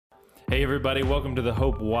Hey everybody, welcome to the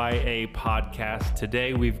Hope YA podcast.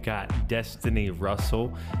 Today we've got Destiny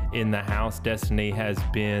Russell in the house. Destiny has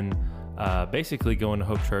been basically going to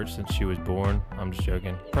Hope Church since she was born. I'm just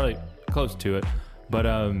joking, probably close to it. But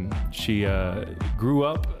she grew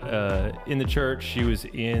up in the church. She was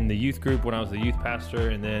in the youth group when I was the youth pastor,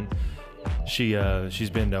 and then she's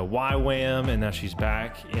been to YWAM, and now she's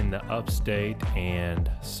back in the upstate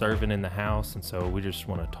and serving in the house. And so we just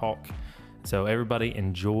want to talk. So everybody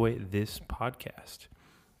enjoy this podcast.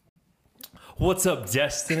 What's up,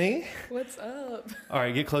 Destiny? What's up? All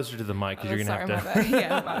right, get closer to the mic because you're going to have to. My bad.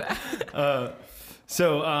 Yeah, my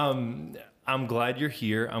bad. I'm glad you're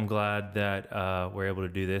here. I'm glad that we're able to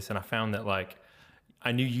do this. And I found that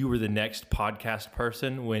I knew you were the next podcast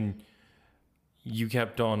person when you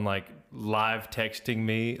kept on live texting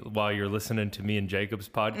me while you're listening to me and Jacob's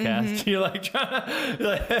podcast. Mm-hmm. You're trying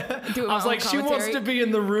to, I was like, she wants to be in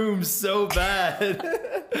the room so bad.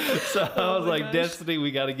 So I was like, gosh. Destiny, we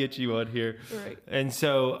got to get you on here. Right. And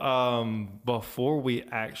so before we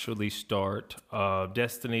actually start,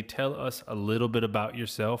 Destiny, tell us a little bit about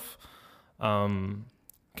yourself. Kind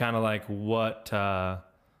of like what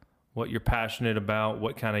you're passionate about,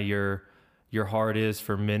 what kind of your heart is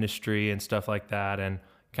for ministry and stuff like that, and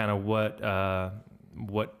kind of what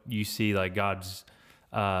you see like God's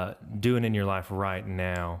doing in your life right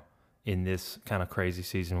now in this kind of crazy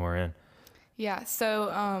season we're in. Yeah,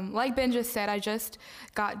 so like Ben just said, I just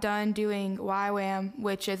got done doing YWAM,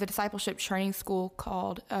 which is a discipleship training school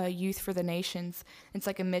called Youth for the Nations. It's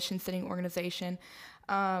like a mission-sending organization.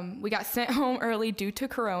 We got sent home early due to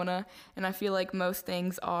Corona, and I feel like most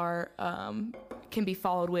things are can be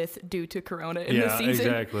followed with due to Corona in the season.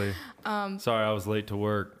 Yeah, exactly. Sorry, I was late to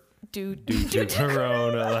work. Due to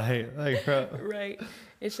Corona. Right.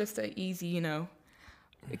 It's just an easy,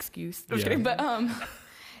 excuse. Yeah. But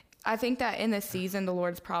I think that in this season, the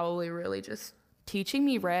Lord's probably really just teaching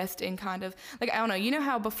me rest and kind of I don't know, you know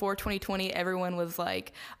how before 2020 everyone was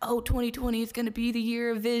like, oh, 2020 is going to be the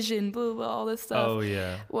year of vision, blah, blah, all this stuff. Oh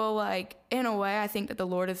yeah. Well, in a way, I think that the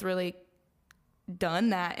Lord has really done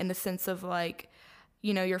that in the sense of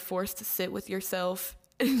you're forced to sit with yourself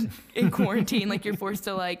in quarantine. You're forced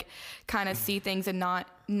to kind of see things and not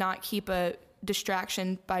keep a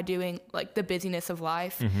distraction by doing the busyness of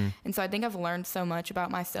life. Mm-hmm. And so I think I've learned so much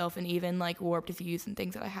about myself and even warped views and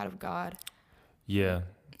things that I had of God. Yeah.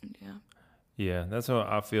 That's what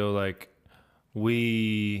I feel like.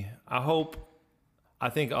 I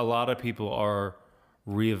think a lot of people are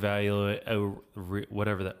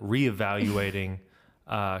reevaluating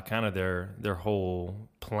kind of their whole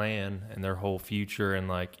plan and their whole future.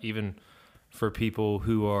 And even for people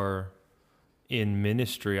who are in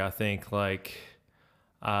ministry, I think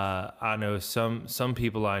I know some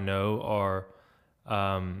people I know are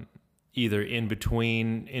either in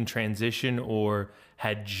between, in transition, or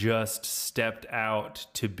had just stepped out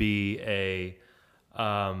to be a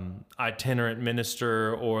itinerant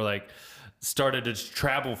minister, or started to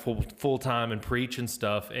travel full time and preach and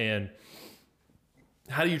stuff. And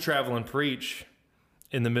how do you travel and preach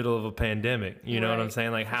in the middle of a pandemic? You know what I'm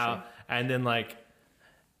saying? How, sure. And then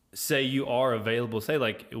say you are available, say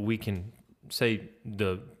we can say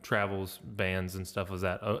the travels bans and stuff was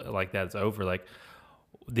that that's over.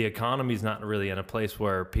 The economy's not really in a place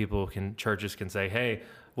where churches can say, hey,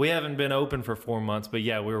 we haven't been open for 4 months, but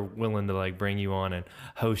yeah, we're willing to bring you on and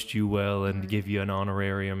host you well and give you an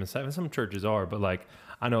honorarium and stuff. And some churches are, but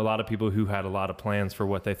I know a lot of people who had a lot of plans for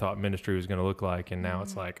what they thought ministry was going to look like. And now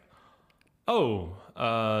it's none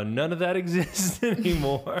of that exists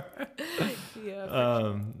anymore.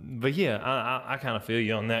 Yeah. But yeah, I kind of feel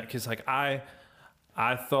you on that. Cause I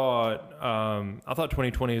thought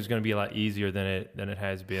 2020 was going to be a lot easier than it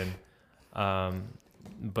has been.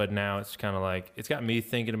 But now it's kind of it's got me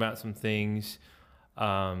thinking about some things,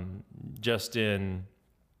 just in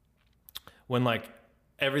when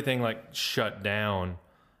everything shut down,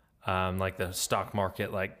 the stock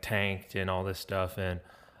market tanked and all this stuff. And,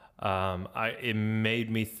 it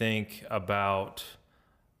made me think about,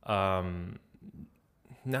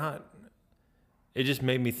 it just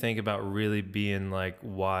made me think about really being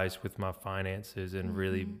wise with my finances and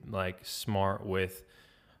really smart with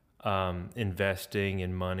investing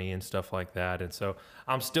in money and stuff like that. And so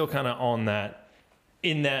I'm still kind of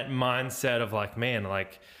in that mindset of man,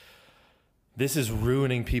 this is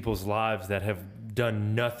ruining people's lives that have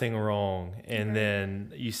done nothing wrong. And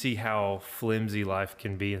then you see how flimsy life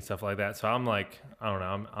can be and stuff like that. So I'm I don't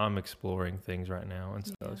know, I'm exploring things right now. And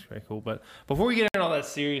so it's very cool. But before we get into all that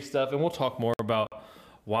serious stuff, and we'll talk more about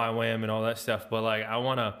YWAM and all that stuff, but I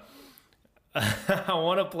want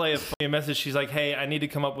to play a message. She's like, hey, I need to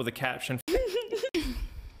come up with a caption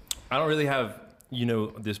I don't really have,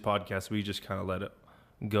 this podcast, we just kind of let it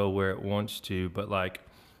go where it wants to, but like,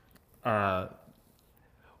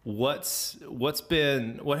 what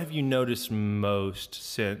have you noticed most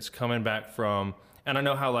since coming back from, and I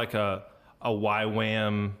know how like a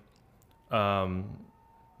YWAM,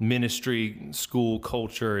 ministry school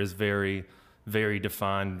culture is very, very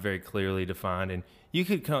defined, very clearly defined. And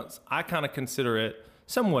I kind of consider it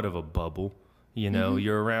somewhat of a bubble.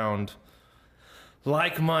 You're around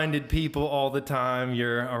like-minded people all the time.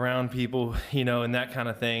 You're around people, and that kind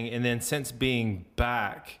of thing. And then since being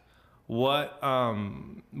back, what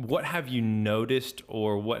have you noticed,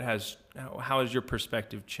 or how has your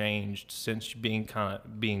perspective changed since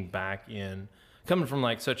being back in, coming from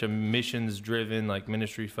like such a missions-driven, like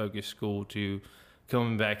ministry-focused school to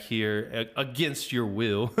coming back here against your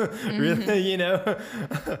will, really, and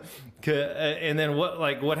then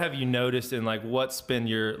what have you noticed, and like what's been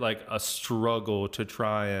your like a struggle to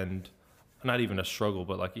try and, not even a struggle,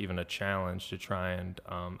 but like even a challenge to try and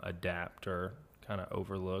adapt or kind of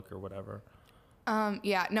overlook or whatever?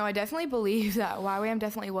 Yeah, no, I definitely believe that YWAM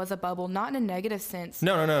definitely was a bubble, not in a negative sense.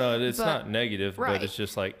 No, it's not negative, right. But it's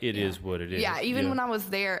just like, it is what it is. Yeah, even when I was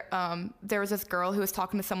there, there was this girl who was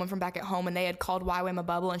talking to someone from back at home, and they had called YWAM a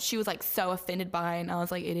bubble, and she was like so offended by it, and I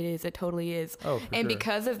was like, it totally is. Oh, for and sure.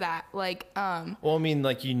 because of that, like, well, I mean,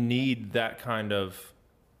 like, you need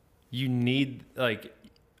like,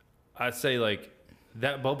 I'd say like,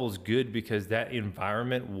 that bubble's good because that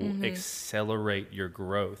environment will accelerate your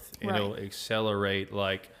growth. Right. It'll accelerate,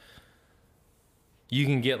 like, you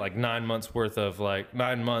can get like 9 months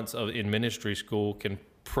in ministry school can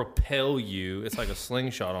propel you. It's like a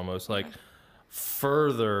slingshot almost, like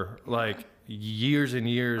further, like years and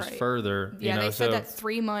years further. Yeah, they said that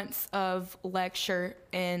 3 months of lecture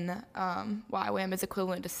in YWAM is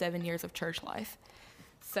equivalent to 7 years of church life.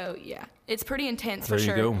 So yeah, it's pretty intense for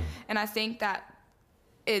sure. Go. And I think that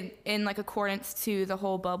in like accordance to the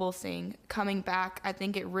whole bubble thing, coming back, I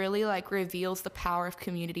think it really like reveals the power of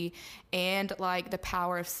community and like the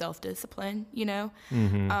power of self-discipline,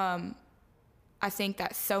 I think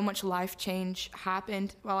that so much life change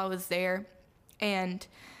happened while I was there, and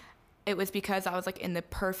it was because I was like in the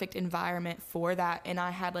perfect environment for that, and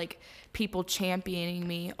I had like people championing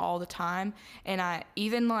me all the time. And I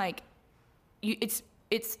even like it's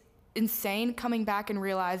insane coming back and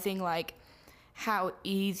realizing like how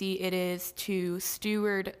easy it is to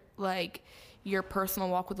steward like your personal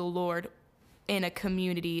walk with the Lord in a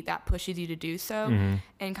community that pushes you to do so.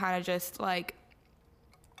 And kind of just like,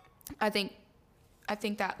 I think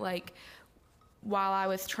that like while I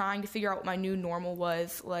was trying to figure out what my new normal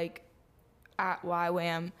was, like at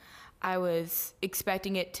YWAM, I was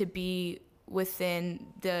expecting it to be within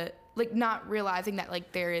the, like, not realizing that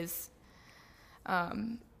like there is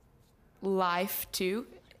life too.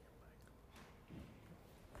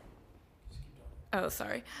 Oh,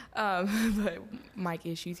 sorry. But mic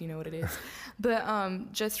issues, you know what it is.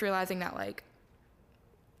 But just realizing that like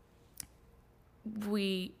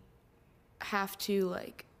we have to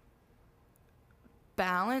like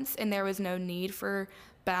balance, and there was no need for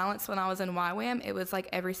balance when I was in YWAM. It was like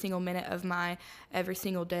every single minute of my every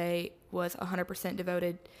single day was 100%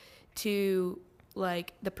 devoted to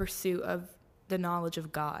like the pursuit of the knowledge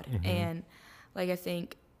of God. And like I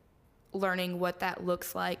think learning what that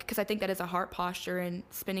looks like, because I think that is a heart posture, and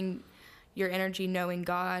spending your energy knowing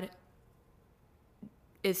God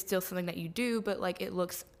is still something that you do, but like it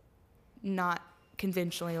looks not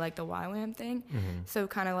conventionally like the YWAM thing. So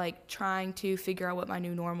kind of like trying to figure out what my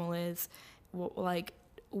new normal is, like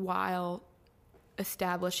while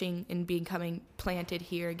establishing and becoming planted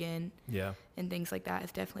here again. Yeah. And things like that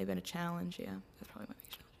has definitely been a challenge. Yeah. That's probably my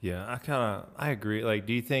biggest challenge. Yeah. I agree. Like,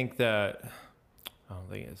 do you think that, I don't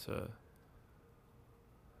think it's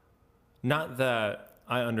not that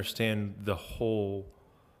I understand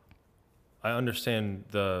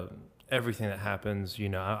everything that happens,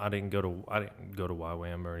 I didn't go to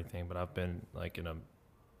YWAM or anything, but I've been like in a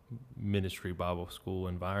ministry Bible school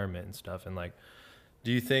environment and stuff. And like,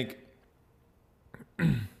 do you think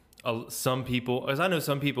some people, as I know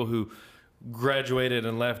some people who graduated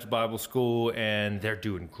and left Bible school and they're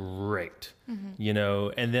doing great, and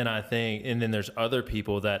then there's other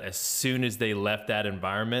people that as soon as they left that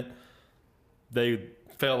environment, they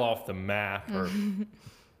fell off the map, or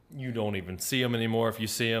you don't even see them anymore. If you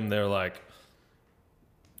see them, they're like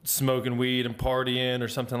smoking weed and partying or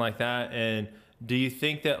something like that. And do you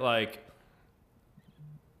think that like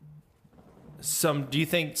I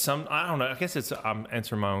don't know, I guess I'm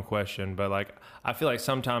answering my own question, but like, I feel like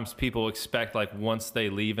sometimes people expect like once they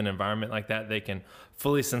leave an environment like that, they can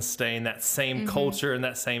fully sustain that same culture and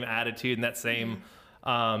that same attitude and that same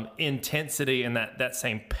intensity and that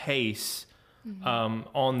same pace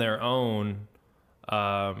on their own.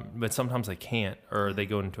 But sometimes they can't, or they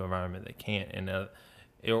go into an environment they can't, and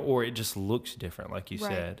or it just looks different, like you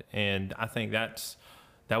said. And I think that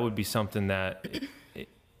would be something that it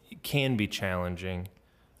can be challenging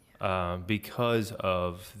because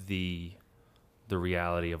of the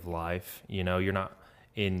reality of life. You know, you're not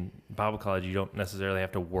in Bible college. You don't necessarily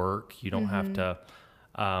have to work. You don't have to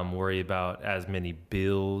worry about as many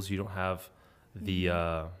bills. You don't have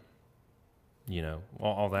the you know,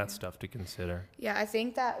 all that stuff to consider. Yeah, I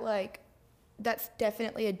think that, like, that's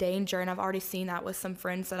definitely a danger, and I've already seen that with some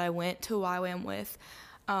friends that I went to YWAM with,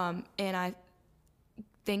 and I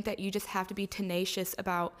think that you just have to be tenacious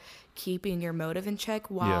about keeping your motive in check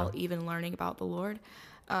while even learning about the Lord.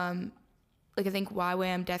 Like, I think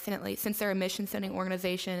YWAM definitely, since they're a mission-sending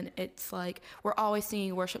organization, it's like we're always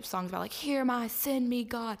singing worship songs about, like, "Hear my, send me,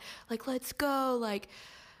 God," like, "Let's go," like,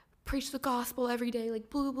 preach the gospel every day,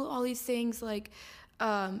 like, blah, blah, all these things, like,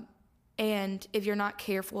 and if you're not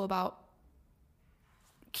careful about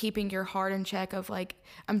keeping your heart in check of, like,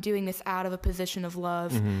 I'm doing this out of a position of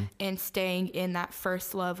love and staying in that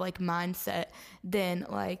first love, like, mindset, then,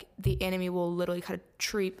 like, the enemy will literally kind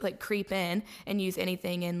of creep in and use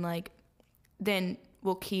anything, and, like, then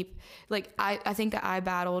we'll keep, like, I think that I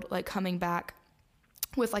battled, like, coming back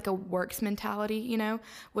with, like, a works mentality, you know,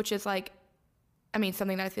 which is, like, I mean,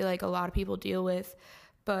 something that I feel like a lot of people deal with,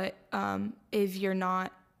 but if you're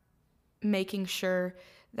not making sure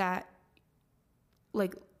that,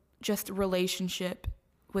 like, just relationship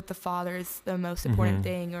with the Father is the most important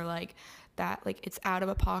thing, or, like, that, like, it's out of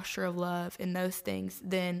a posture of love and those things,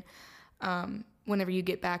 then whenever you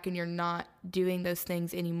get back and you're not doing those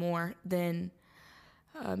things anymore, then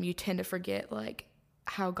you tend to forget, like,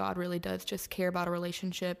 how God really does just care about a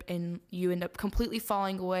relationship, and you end up completely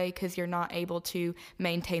falling away because you're not able to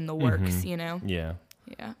maintain the works, you know? Yeah.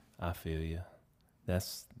 Yeah. I feel you.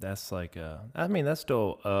 That's like, I mean, that's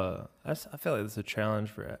still, I feel like it's a challenge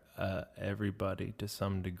for everybody to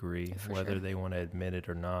some degree, whether they want to admit it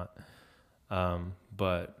or not.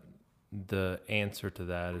 But the answer to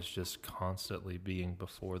that is just constantly being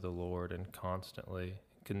before the Lord, and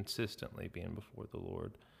consistently being before the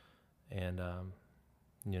Lord. And,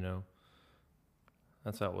 you know,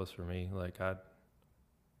 that's how it was for me. Like, I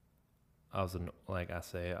was I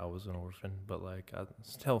was an orphan, but, like, I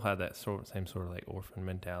still had that same sort of, like, orphan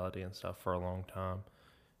mentality and stuff for a long time.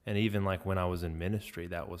 And even, like, when I was in ministry,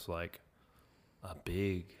 that was, like, a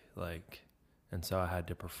big, like, and so I had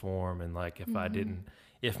to perform, and, like, if I didn't,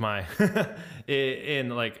 if I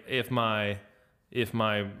didn't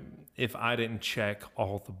check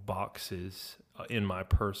all the boxes in my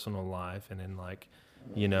personal life, and in, like,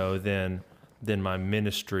 you know, then my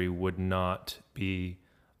ministry would not be,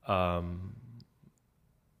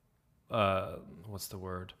 what's the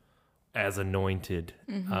word? As anointed,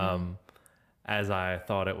 as I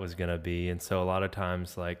thought it was going to be. And so a lot of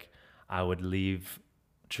times, like, I would leave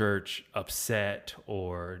church upset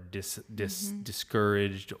or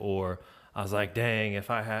discouraged, or I was like, dang, if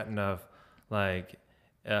I hadn't have, like,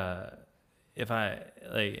 if I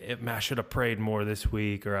should have prayed more this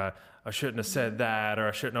week, or I shouldn't have said that, or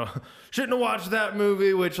I shouldn't have watched that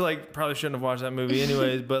movie, which, like, probably shouldn't have watched that movie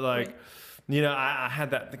anyways. But, like, you know, I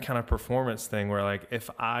had that kind of performance thing where, like, if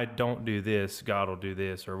I don't do this, God will do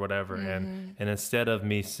this, or whatever. And instead of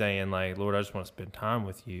me saying, like, Lord, I just want to spend time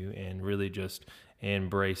with you and really just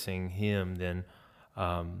embracing him, then,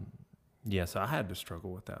 so I had to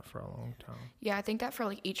struggle with that for a long time. Yeah, I think that for,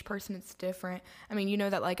 like, each person it's different. I mean, you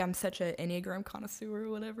know that, like, I'm such an Enneagram connoisseur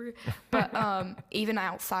or whatever. But even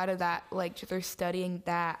outside of that, like, through studying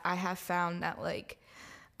that, I have found that, like,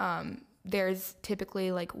 there's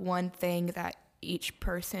typically, like, one thing that each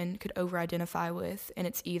person could over-identify with. And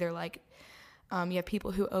it's either, like, you have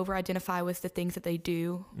people who over-identify with the things that they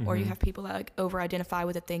do, or you have people that, like, over-identify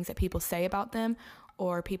with the things that people say about them,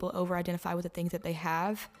 or people over-identify with the things that they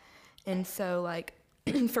have. And so, like,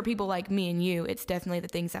 for people like me and you, it's definitely the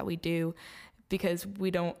things that we do, because we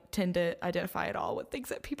don't tend to identify at all with things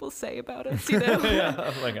that people say about us, you know?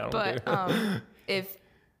 Like, I don't but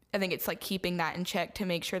I think it's, like, keeping that in check to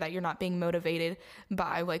make sure that you're not being motivated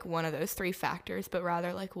by, like, one of those three factors, but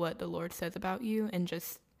rather, like, what the Lord says about you, and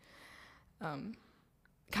just kind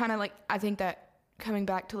of, like, I think that coming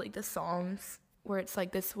back to, like, the Psalms, where it's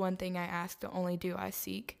like, this one thing I ask, the only do I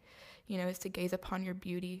seek, you know, is to gaze upon your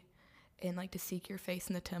beauty, and, like, to seek your face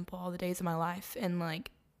in the temple all the days of my life. And,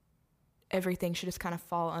 like, everything should just kind of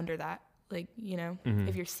fall under that. Like, you know,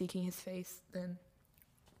 if you're seeking his face, then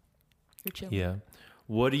you're chilling. Yeah.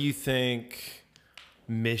 What do you think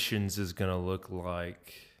missions is going to look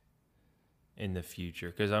like in the future?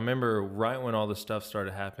 Because I remember right when all the stuff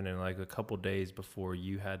started happening, like a couple days before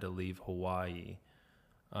you had to leave Hawaii,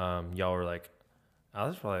 y'all were like, I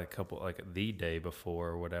was probably the day before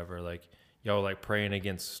or whatever, like y'all were like praying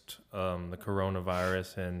against the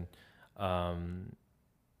coronavirus, and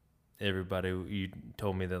everybody, you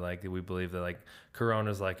told me that like we believe that like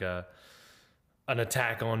corona's like an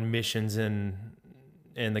attack on missions and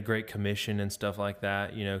the Great Commission and stuff like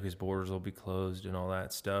that, you know, because borders will be closed and all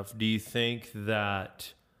that stuff. Do you think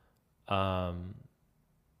that do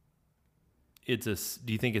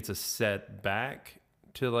you think it's a setback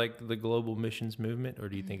to like the global missions movement, or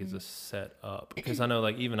do you think it's a set up? Because I know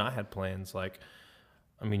like even I had plans, like,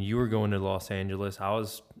 I mean, you were going to Los Angeles. I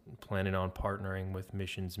was planning on partnering with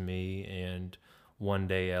Missions Me and One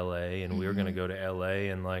Day LA, and we were going to go to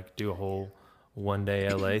LA and like do a whole One Day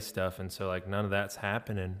LA stuff. And so like none of that's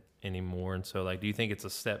happening anymore. And so like, do you think it's a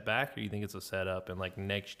step back, or do you think it's a setup? And like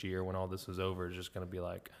next year when all this is over, it's just going to be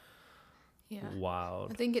like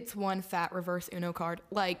wild. I think it's one fat reverse Uno card.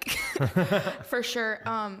 Like for sure.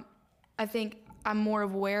 I think I'm more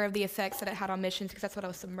aware of the effects that it had on missions because that's what I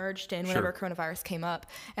was submerged in whenever coronavirus came up.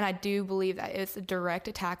 And I do believe that it's a direct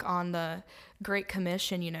attack on the Great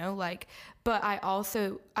Commission, you know, like, but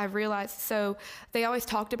I realized, so they always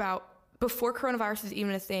talked about before coronavirus was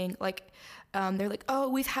even a thing, like, they're like, oh,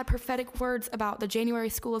 we've had prophetic words about the January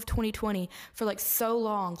school of 2020 for like so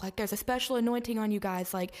long. Like there's a special anointing on you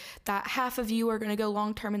guys, like that half of you are going to go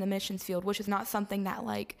long-term in the missions field, which is not something that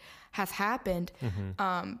like has happened.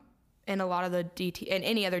 In a lot of the in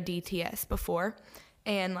any other DTS before,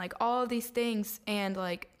 and like all of these things, and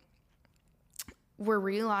like we're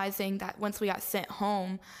realizing that once we got sent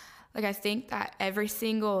home, like I think that every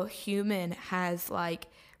single human has like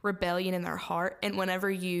rebellion in their heart, and whenever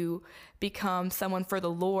you become someone for the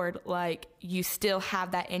Lord, like you still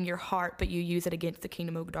have that in your heart, but you use it against the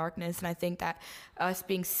kingdom of darkness. And I think that us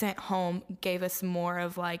being sent home gave us more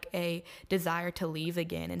of like a desire to leave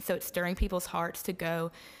again, and so it's stirring people's hearts to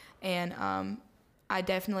go. And I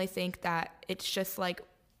definitely think that it's just like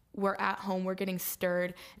we're at home, we're getting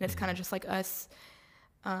stirred, and it's kind of just like us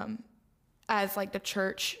as like the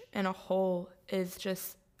church in a whole is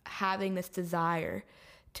just having this desire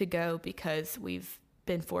to go because we've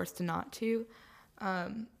been forced to not to.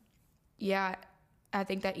 I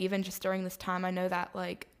think that even just during this time, I know that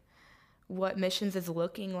like what missions is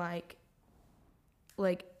looking like,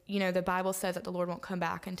 you know, the Bible says that the Lord won't come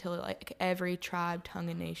back until like every tribe, tongue,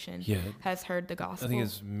 and nation has heard the gospel. I think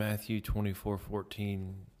it's Matthew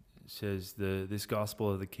 24:14 says this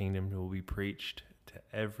gospel of the kingdom will be preached to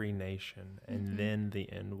every nation, and then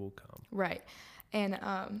the end will come. Right. And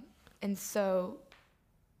so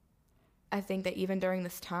I think that even during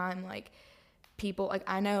this time, like people, like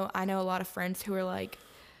I know a lot of friends who are like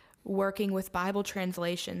working with Bible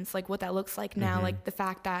translations, like what that looks like now, like the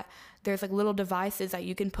fact that there's like little devices that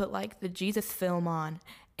you can put like the Jesus film on,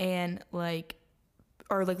 and like,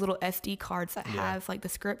 or like little SD cards that have like the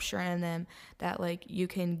scripture in them that like you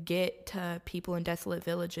can get to people in desolate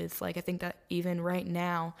villages. Like I think that even right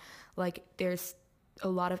now, like there's a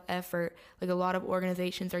lot of effort, like a lot of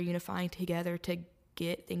organizations are unifying together to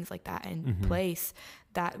get things like that in place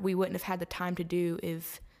that we wouldn't have had the time to do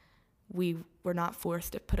if we were not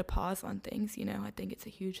forced to put a pause on things, you know. I think it's a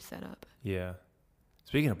huge setup. Yeah.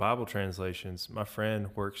 Speaking of Bible translations, my friend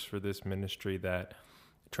works for this ministry that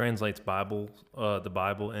translates the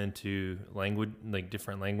Bible into language, like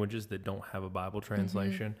different languages that don't have a Bible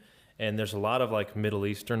translation. And there's a lot of like Middle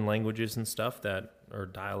Eastern languages and stuff that, or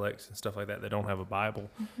dialects and stuff like that, that don't have a Bible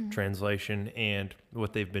translation. And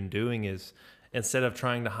what they've been doing is, instead of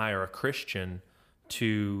trying to hire a Christian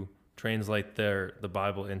to translate the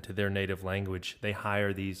Bible into their native language, they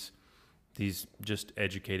hire these just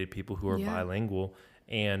educated people who are bilingual,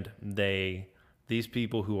 and these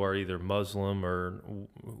people who are either Muslim or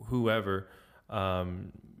whoever,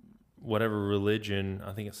 whatever religion,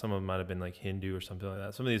 I think some of them might have been like Hindu or something like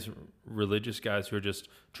that. Some of these religious guys who are just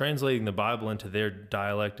translating the Bible into their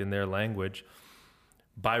dialect and their language.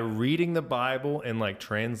 By reading the Bible and like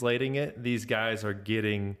translating it, these guys are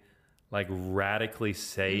getting like radically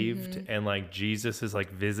saved, and like Jesus is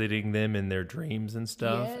like visiting them in their dreams and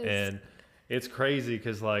stuff. And it's crazy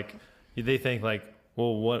because like they think like,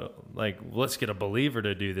 well, what, like, let's get a believer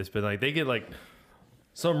to do this, but like they get like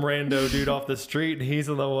some rando dude off the street, and he's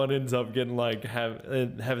the one who ends up getting like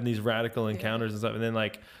having these radical encounters and stuff. And then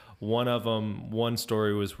like one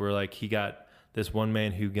story was where like he got this one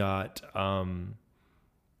man who got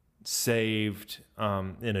saved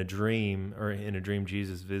in a dream,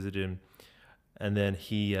 Jesus visited him, and then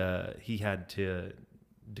he had to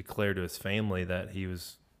declare to his family that he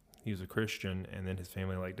was he was a Christian, and then his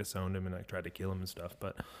family like disowned him and like tried to kill him and stuff.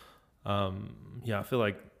 But yeah, I feel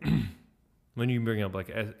like when you bring up like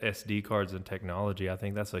SD cards and technology, I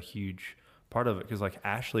think that's a huge part of it. Because like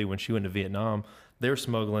Ashley, when she went to Vietnam, they're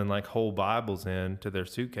smuggling like whole Bibles in to their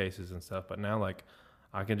suitcases and stuff. But now like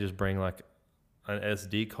I can just bring like an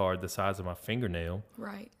SD card the size of my fingernail,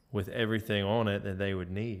 Right. with everything on it that they would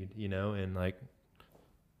need, you know, and like,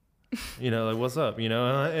 you know, like what's up, you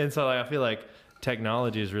know? And so like, I feel like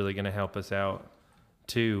technology is really going to help us out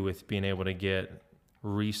too, with being able to get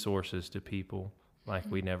resources to people like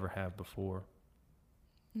we never have before.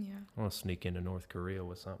 Yeah. I want to sneak into North Korea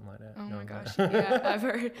with something like that. Oh No, my I'm gosh. not.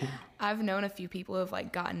 Yeah, I've known a few people who have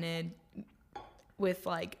like gotten in with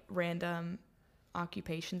like random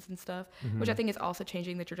occupations and stuff, which I think is also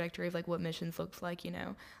changing the trajectory of like what missions looks like, you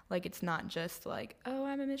know, like it's not just like, oh,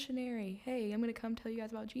 I'm a missionary, hey, I'm gonna come tell you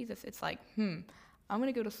guys about Jesus. It's like, I'm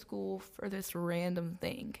gonna go to school for this random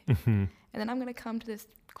thing, and then I'm gonna come to this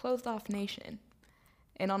closed off nation,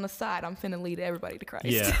 and on the side I'm finna lead everybody to Christ.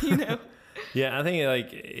 Yeah. You know. Yeah, I think like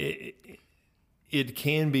it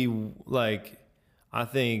can be like, I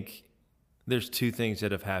think there's two things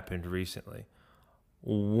that have happened recently.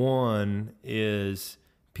 One is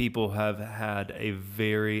people have had a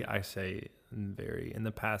very, I say very, in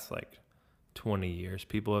the past like 20 years,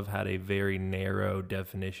 people have had a very narrow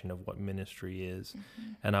definition of what ministry is.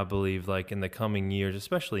 And I believe like in the coming years,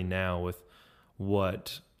 especially now with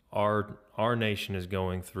what our nation is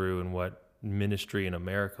going through and what ministry in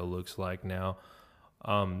America looks like now,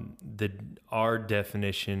 our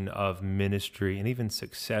definition of ministry and even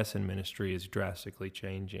success in ministry is drastically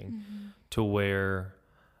changing to where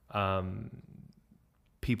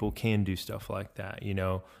people can do stuff like that, you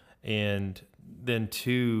know. And then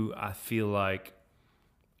two, I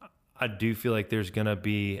do feel like there's gonna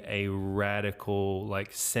be a radical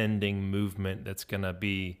like sending movement that's gonna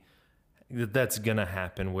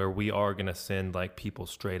happen, where we are gonna send like people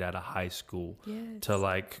straight out of high school to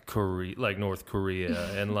like Korea, like North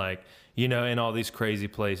Korea, and like, you know, and all these crazy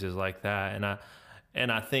places like that.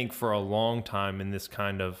 And I think for a long time in this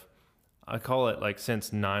kind of, I call it like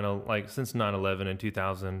since 9/11 in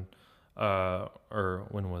 2000, or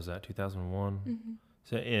when was that? 2001.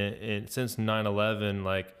 So since 9/11,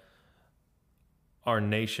 like our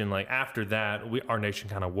nation, like after that, our nation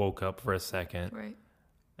kind of woke up for a second. Right.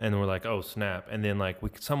 And we're like, oh, snap. And then like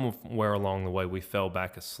somewhere along the way, we fell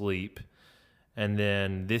back asleep. And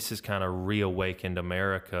then this has kind of reawakened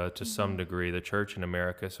America to some degree, the church in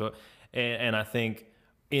America. So, and I think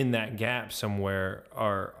in that gap somewhere,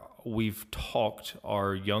 we've talked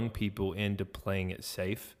our young people into playing it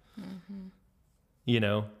safe, you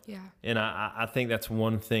know? Yeah. And I think that's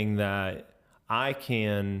one thing that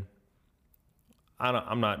I'm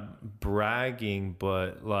not bragging,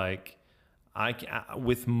 but like, I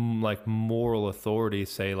with like moral authority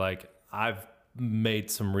say like I've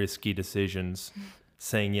made some risky decisions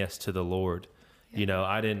saying yes to the Lord. You know,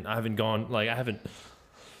 I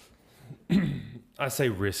say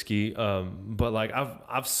risky, but like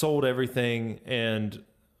I've sold everything, and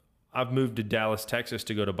I've moved to Dallas, Texas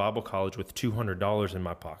to go to Bible college with $200 in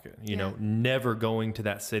my pocket, you know, never going to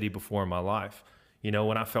that city before in my life. You know,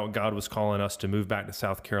 when I felt God was calling us to move back to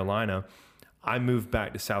South Carolina, I moved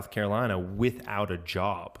back to South Carolina without a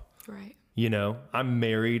job. Right. You know, I'm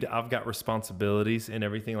married, I've got responsibilities and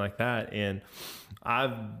everything like that. And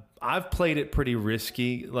I've played it pretty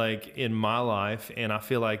risky, like in my life. And I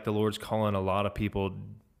feel like the Lord's calling a lot of people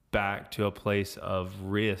back to a place of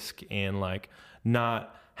risk and like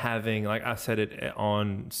not having, like I said it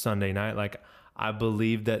on Sunday night, like I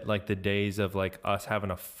believe that like the days of like us having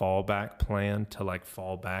a fallback plan to like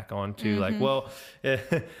fall back onto, like, well,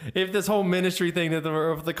 if this whole ministry thing if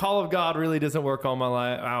the call of God really doesn't work on my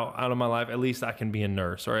life out of my life, at least I can be a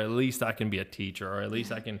nurse, or at least I can be a teacher, or at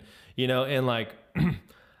least I can, you know, and like,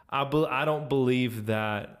 I don't believe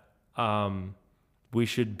that, we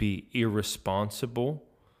should be irresponsible,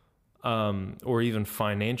 or even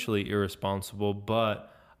financially irresponsible.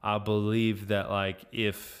 But I believe that like,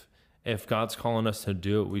 if God's calling us to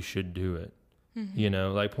do it, we should do it, you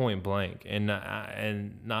know, like point blank, and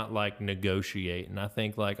not like negotiate. And I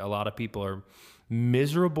think like a lot of people are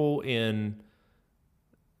miserable in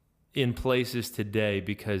places today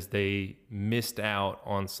because they missed out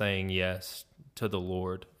on saying yes to the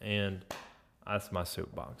Lord. And that's my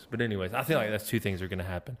soapbox. But anyways, I feel like that's two things are going to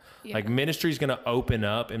happen. Yeah. Like ministry is going to open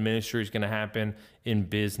up, and ministry is going to happen in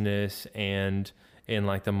business and in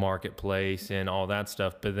like the marketplace and all that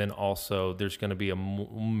stuff. But then also there's going to be a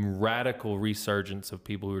radical resurgence of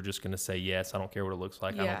people who are just going to say, yes, I don't care what it looks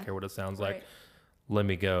like. I don't care what it sounds like. Let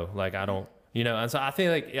me go. Like, I don't, you know, and so I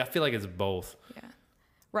feel like it's both. Yeah.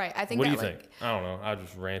 Right. I think What do that, you like, think? I don't know. I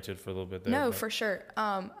just ranted for a little bit there. no, but- for sure.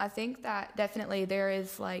 I think that definitely there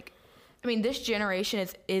is like, I mean, this generation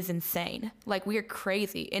is insane. Like, we are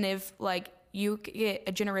crazy. And if like you get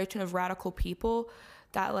a generation of radical people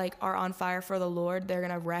that like are on fire for the Lord, they're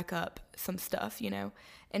gonna wreck up some stuff, you know.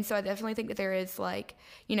 And so I definitely think that there is like,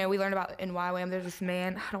 you know, we learned about in YWAM, there's this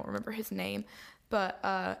man, I don't remember his name, but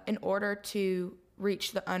in order to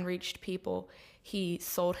reach the unreached people, he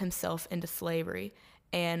sold himself into slavery.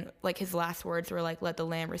 And like his last words were like, let the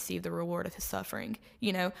lamb receive the reward of his suffering.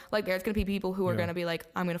 You know, like there's going to be people who are going to be like,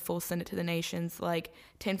 I'm going to full send it to the nations. Like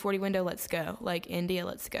 1040 window, let's go. Like India,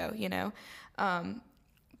 let's go, you know?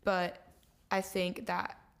 But I think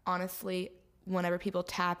that honestly, whenever people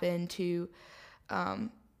tap into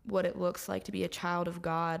what it looks like to be a child of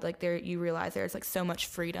God, like there, you realize there's like so much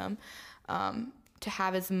freedom to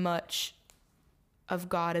have as much of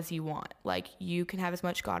God as you want. Like you can have as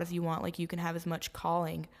much God as you want. Like you can have as much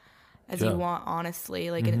calling as you want, honestly.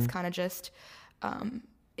 Like, and it's kind of just,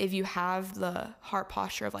 if you have the heart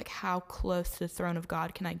posture of like, how close to the throne of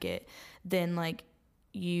God can I get? Then like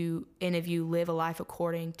and if you live a life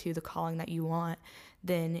according to the calling that you want,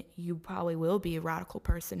 then you probably will be a radical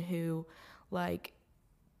person who like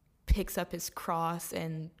picks up his cross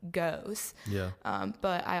and goes. Yeah.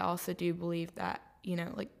 But I also do believe that, you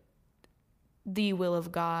know, like, the will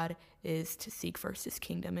of God is to seek first his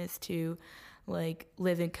kingdom, is to like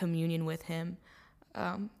live in communion with him.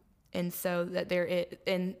 And so that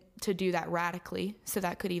and to do that radically. So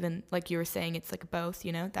that could even, like you were saying, it's like both,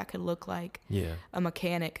 you know, that could look like a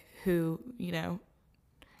mechanic who, you know,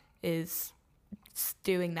 is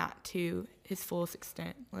doing that to his fullest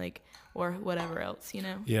extent, like, or whatever else, you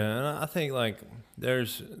know? Yeah. And I think like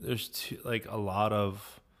there's like a lot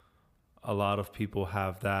of people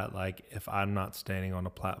have that, like, if I'm not standing on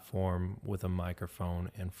a platform with a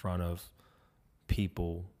microphone in front of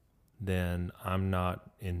people, then I'm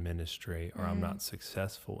not in ministry, or I'm not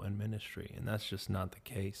successful in ministry. And that's just not the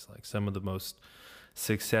case. Like some of the most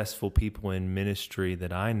successful people in ministry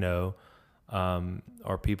that I know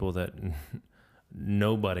are people that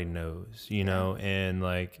nobody knows, you know, and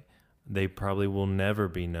like they probably will never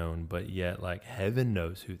be known, but yet like heaven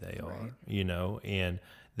knows who they are, you know, and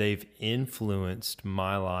they've influenced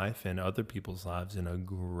my life and other people's lives in a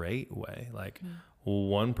great way. Like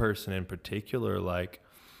one person in particular, like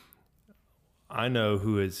I know,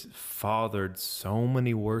 who has fathered so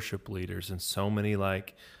many worship leaders and so many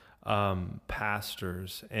like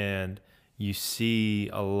pastors, and you see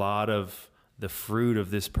a lot of the fruit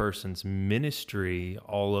of this person's ministry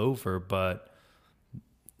all over, but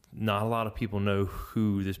not a lot of people know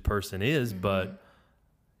who this person is, but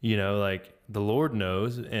you know, like the Lord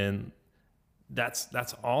knows, and that's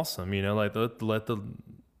awesome, you know, like let the,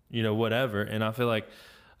 you know, whatever. And I feel like,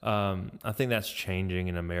 I think that's changing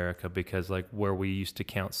in America, because like where we used to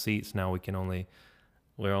count seats, now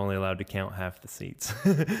we're only allowed to count half the seats,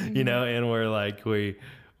 you know, and we're like, we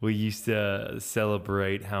used to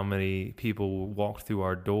celebrate how many people walked through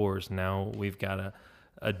our doors. Now we've got to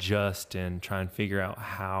adjust and try and figure out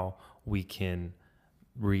how we can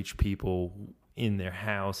reach people in their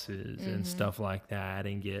houses and stuff like that,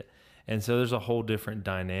 and so there's a whole different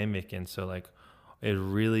dynamic. And so like it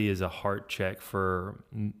really is a heart check for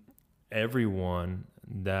everyone,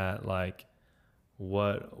 that like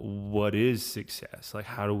what is success? Like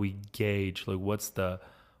how do we gauge, like what's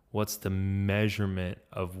the measurement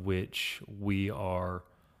of which we are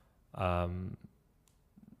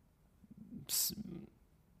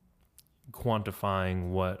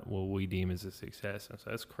quantifying what we deem as a success. And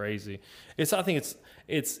so that's crazy. I think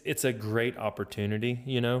it's a great opportunity,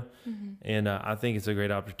 you know, and I think it's a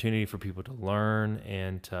great opportunity for people to learn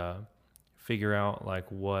and to figure out like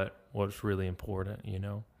what's really important, you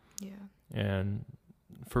know. Yeah. And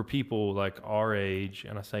for people like our age,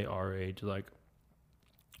 and I say our age, like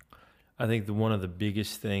I think one of the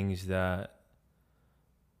biggest things that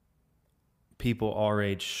people our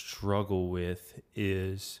age struggle with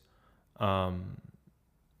is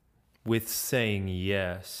with saying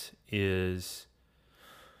yes is,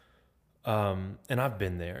 and I've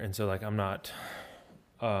been there, and so like I'm not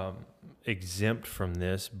exempt from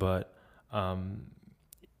this, but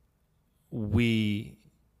we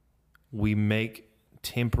make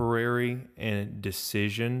temporary and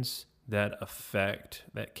decisions that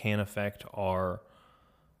can affect our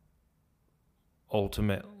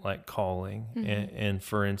ultimate like calling. And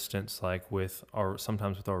for instance, like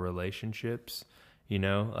sometimes with our relationships, you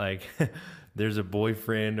know, like there's a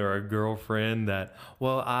boyfriend or a girlfriend that,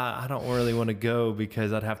 well, I don't really want to go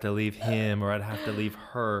because I'd have to leave him or I'd have to leave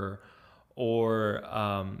her. Or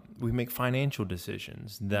we make financial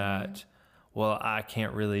decisions that well, I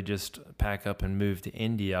can't really just pack up and move to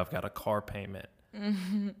India. I've got a car payment,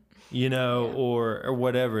 you know, Yeah. or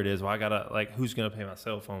whatever it is. Well, I gotta, like, who's going to pay my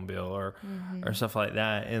cell phone bill or stuff like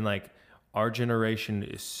that. And like, our generation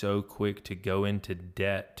is so quick to go into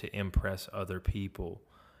debt to impress other people.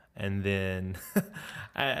 And then,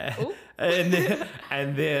 and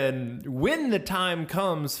then when the time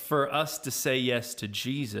comes for us to say yes to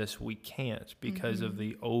Jesus, we can't because of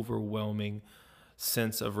the overwhelming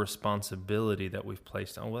sense of responsibility that we've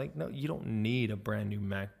placed on. We're like, no, you don't need a brand new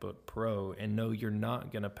MacBook Pro, and no, you're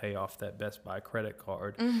not going to pay off that Best Buy credit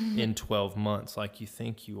card in 12 months like you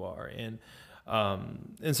think you are. And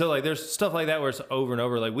so like, there's stuff like that where it's over and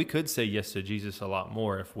over. Like, we could say yes to Jesus a lot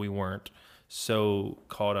more if we weren't so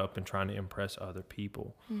caught up in trying to impress other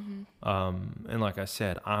people. And like I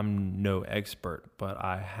said, I'm no expert, but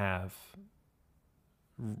I have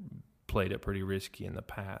played it pretty risky in the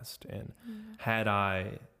past. And had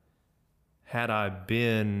I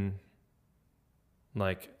been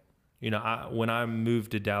like, you know, when I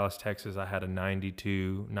moved to Dallas, Texas, I had a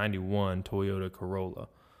 91 Toyota Corolla.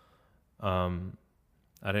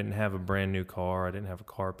 I didn't have a brand new car. I didn't have a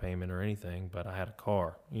car payment or anything, but I had a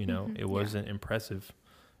car, you know. It wasn't impressive,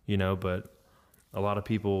 you know, but a lot of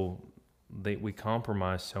people, we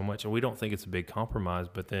compromise so much, and we don't think it's a big compromise,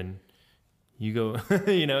 but then you go,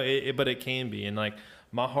 you know, but it can be. And like,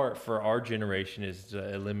 my heart for our generation is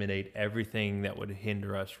to eliminate everything that would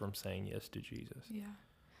hinder us from saying yes to Jesus. Yeah.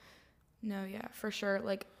 No, yeah, for sure.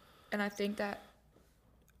 Like, and I think that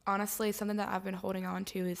honestly, something that I've been holding on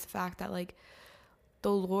to is the fact that like,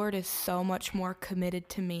 the Lord is so much more committed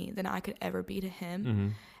to me than I could ever be to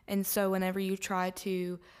him. And so whenever you try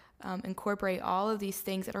to incorporate all of these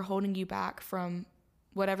things that are holding you back from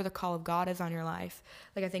whatever the call of God is on your life,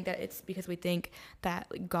 like, I think that it's because we think that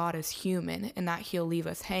like, God is human and that he'll leave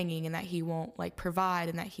us hanging and that he won't like provide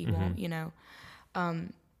and that he won't, you know,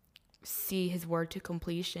 see his word to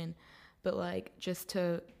completion. But like, just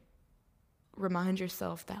to remind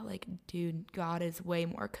yourself that like, dude, God is way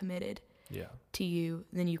more committed to you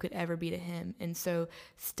than you could ever be to him. And so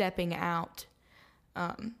stepping out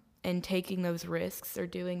and taking those risks or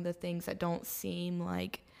doing the things that don't seem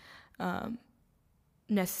like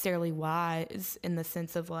necessarily wise in the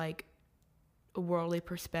sense of like a worldly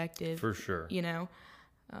perspective, For sure. you know,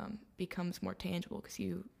 becomes more tangible because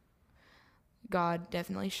God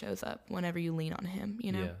definitely shows up whenever you lean on him,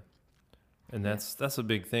 you know? Yeah. And that's a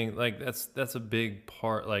big thing. Like, that's a big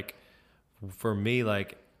part. Like, for me,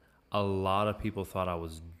 like, a lot of people thought I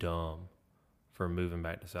was dumb for moving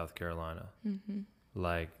back to South Carolina.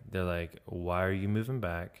 Like, they're like, why are you moving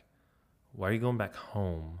back? Why are you going back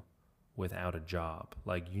home without a job?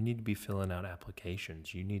 Like, you need to be filling out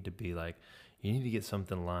applications. You need to be like, you need to get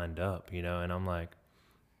something lined up, you know? And I'm like,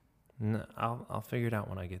 no, I'll figure it out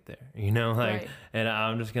when I get there, you know? Like, and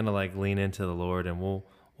I'm just going to like lean into the Lord, and we'll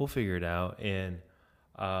figure it out. And,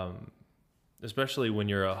 especially when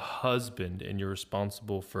you're a husband and you're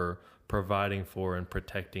responsible for providing for and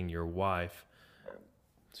protecting your wife,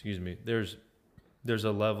 there's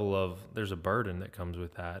a burden that comes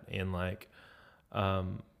with that. And like,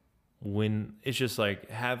 when it's just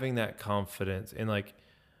like having that confidence, and like,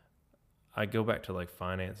 I go back to like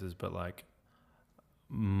finances, but like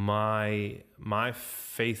my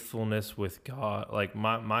faithfulness with God, like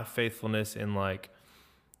my faithfulness in like,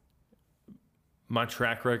 my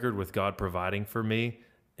track record with God providing for me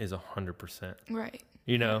is 100%. Right.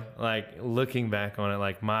 You know, like looking back on it,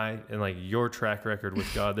 like your track record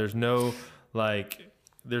with God, there's no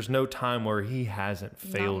time where he hasn't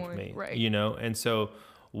failed me, right. You know? And so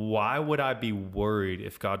why would I be worried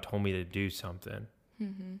if God told me to do something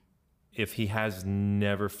if he has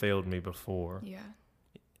never failed me before? Yeah.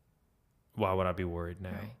 Why would I be worried now?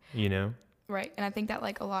 Right. You know? Right. And I think that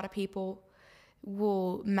like a lot of people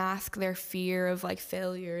will mask their fear of like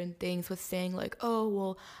failure and things with saying like, oh,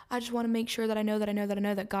 well, I just want to make sure that I know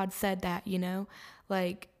that God said that, you know,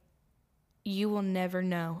 like you will never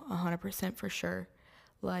know 100% for sure.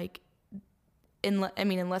 Like,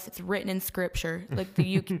 unless it's written in scripture, like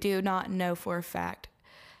you do not know for a fact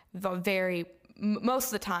most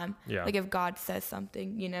of the time, like if God says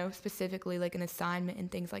something, you know, specifically like an assignment and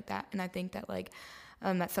things like that. And I think that like,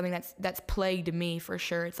 that's something that's plagued me for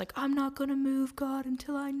sure. It's like, I'm not going to move, God,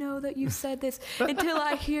 until I know that you said this, until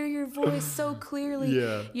I hear your voice so clearly,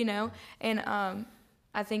 you know? And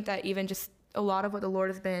I think that even just a lot of what the Lord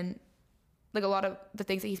has been, like a lot of the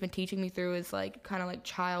things that he's been teaching me through is like kind of like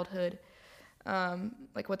childhood,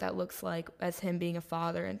 like what that looks like as him being a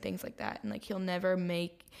father and things like that. And like, he'll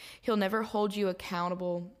never hold you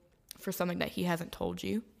accountable for something that he hasn't told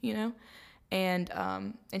you, you know? And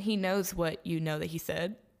he knows what you know that he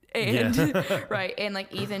said, And Yeah. right. And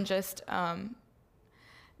like, even just,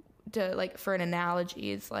 to like, for an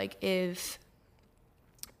analogy, it's like if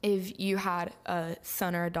you had a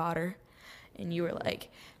son or a daughter and you were like,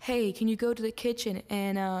 hey, can you go to the kitchen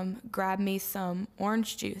and grab me some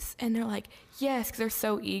orange juice? And they're like, yes, because they're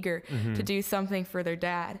so eager to do something for their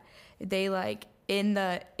dad. They like, in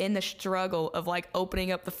the struggle of like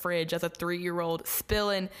opening up the fridge as a 3-year-old,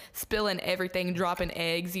 spilling everything, dropping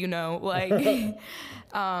eggs, you know, like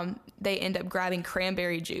they end up grabbing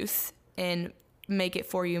cranberry juice and make it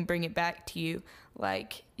for you and bring it back to you.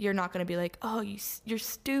 Like, you're not going to be like, oh, you're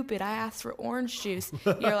stupid, I asked for orange juice.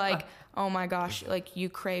 You're like, oh my gosh, like, you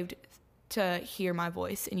craved to hear my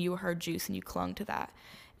voice and you heard juice and you clung to that.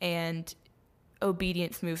 And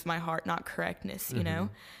obedience moves my heart, not correctness, you know?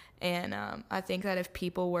 And I think that if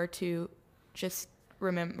people were to just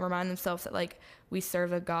remind themselves that, like, we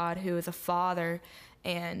serve a God who is a father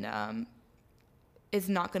and is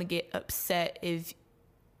not going to get upset if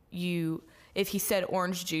he said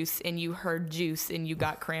orange juice and you heard juice and you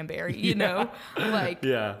got cranberry, you know? Like,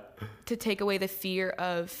 Yeah. to take away the fear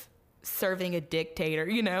of serving a dictator,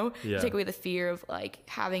 you know? Yeah. Take away the fear of, like,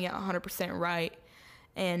 having it 100% right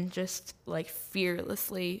and just, like,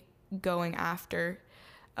 fearlessly going after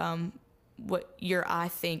what I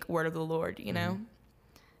think word of the Lord, you know?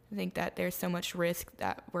 I think that there's so much risk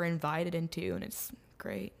that we're invited into, and it's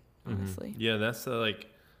great, honestly. Yeah, that's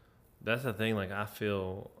the thing. Like, I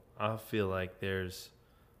feel like there's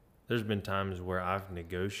been times where I've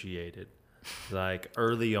negotiated, like,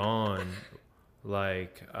 early on,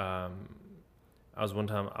 like, I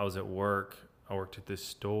was at work. I worked at this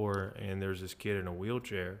store, and there's this kid in a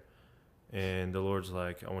wheelchair, and the Lord's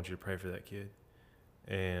like, I want you to pray for that kid.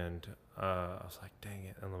 And I was like, dang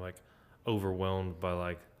it. And I'm like overwhelmed by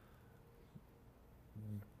like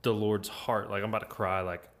the Lord's heart. Like, I'm about to cry.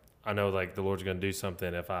 Like, I know like the Lord's going to do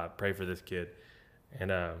something if I pray for this kid.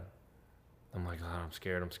 And I'm like, oh, I'm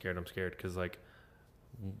scared. Cause like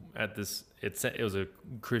at this, it was a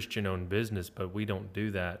Christian owned business, but we don't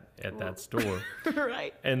do that at that store.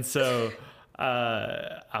 Right. And so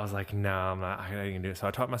I was like, no, I'm not, I can do it. So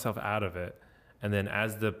I talked myself out of it. And then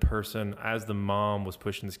as the mom was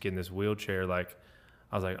pushing this kid in this wheelchair, like,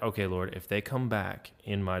 I was like, okay, Lord, if they come back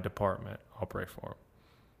in my department, I'll pray for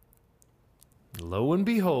them. Lo and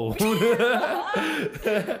behold,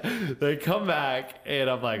 they come back, and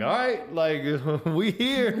I'm like, all right, like, we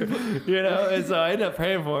here, you know? And so I ended up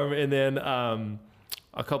praying for him. And then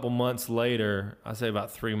a couple months later, I say about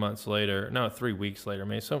 3 months later, no, 3 weeks later,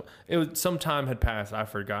 maybe some time had passed. I'd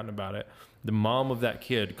forgotten about it. The mom of that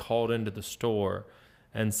kid called into the store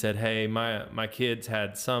and said, hey, my kid's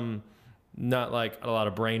had some, not like a lot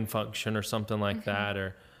of brain function or something like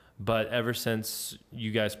that, but ever since you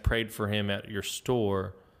guys prayed for him at your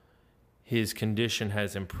store, his condition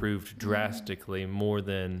has improved drastically more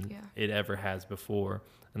than it ever has before.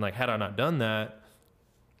 And like, had I not done that,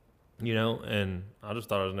 you know, and I just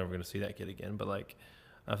thought I was never going to see that kid again. But like,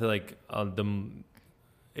 I feel like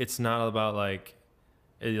it's not about like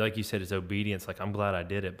you said, it's obedience. Like, I'm glad I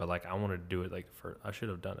did it, but like, I wanted to do it I should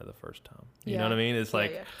have done it the first time. You know what I mean? It's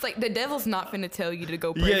like, it's like the devil's not finna tell you to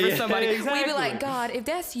go pray for somebody. Exactly. We be like, God, if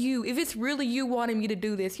that's you, if it's really you wanting me to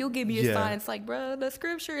do this, you'll give me a sign. It's like, bro, the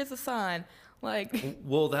scripture is a sign. Like,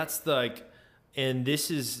 well, that's like, and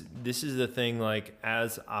this is the thing. Like,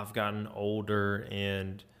 as I've gotten older,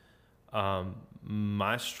 and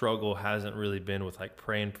my struggle hasn't really been with like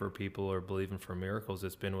praying for people or believing for miracles.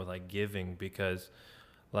 It's been with like giving, because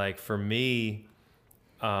like for me,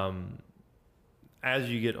 as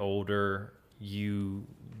you get older, you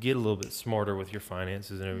get a little bit smarter with your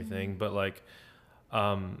finances and everything. But like,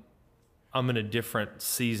 I'm in a different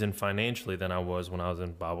season financially than I was when I was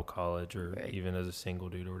in Bible college or even as a single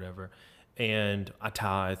dude or whatever. And I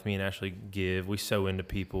tithe, me and Ashley give, we sow into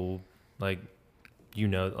people. Like, you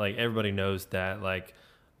know, like everybody knows that, like,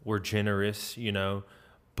 we're generous, you know,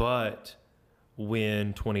 but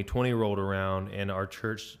when 2020 rolled around and our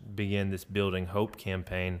church began this Building Hope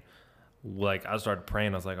campaign, like, I started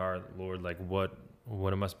praying. I was like, all right, Lord, like, what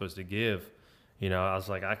am I supposed to give? You know, I was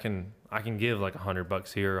like, I can give like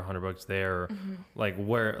 $100 here, $100 there, or like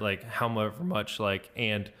where, like how much, like,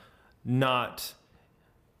 and not,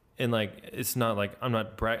 and like, it's not like, I'm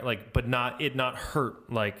not like, but not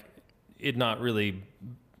hurt, like it not really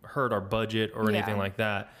hurt our budget or anything like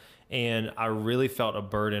that. And I really felt a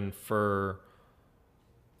burden for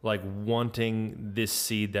like wanting this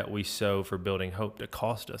seed that we sow for Building Hope to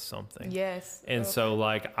cost us something. Yes. And so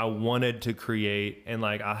like I wanted to create, and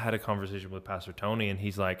like I had a conversation with Pastor Tony, and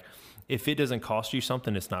he's like, if it doesn't cost you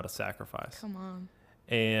something, it's not a sacrifice. Come on.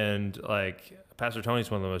 And like Pastor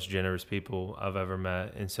Tony's one of the most generous people I've ever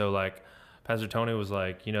met. And so like Pastor Tony was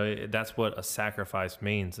like, you know, that's what a sacrifice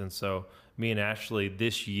means. And so me and Ashley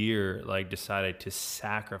this year like decided to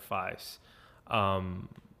sacrifice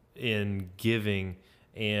in giving,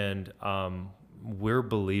 and we're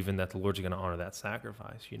believing that the Lord's going to honor that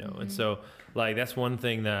sacrifice, you know. Mm-hmm. And so like that's one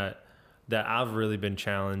thing that I've really been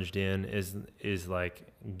challenged in is like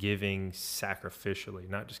giving sacrificially,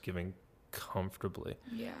 not just giving comfortably.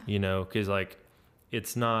 Yeah. You know, cuz like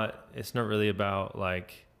it's not really about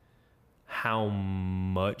like how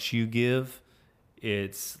much you give.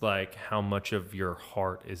 It's like how much of your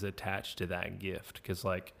heart is attached to that gift, cuz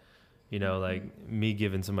like, you know, like me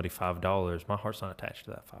giving somebody $5, my heart's not attached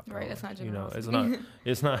to that $5. Right, that's not generosity. You know,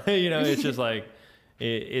 it's not, you know, it's just like,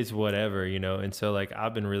 it's whatever, you know. And so like,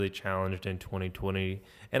 I've been really challenged in 2020.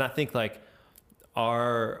 And I think like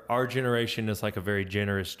our generation is like a very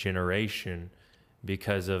generous generation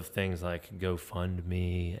because of things like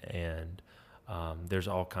GoFundMe, and there's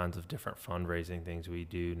all kinds of different fundraising things we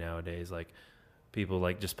do nowadays. Like, people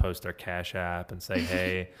like just post their Cash App and say,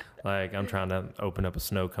 hey, like I'm trying to open up a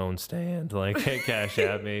snow cone stand, like Cash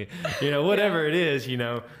App me, you know, whatever it is, you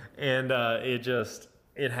know. And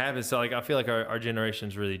it happens. So like, I feel like our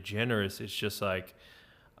generation's really generous. It's just like,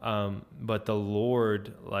 but the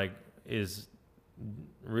Lord like is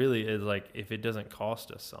like, if it doesn't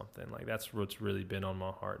cost us something, like that's what's really been on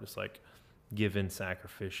my heart. It's like giving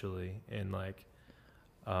sacrificially, and like,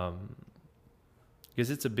 because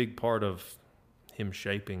it's a big part of Him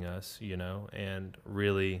shaping us, you know, and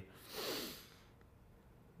really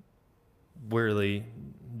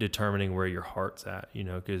determining where your heart's at, you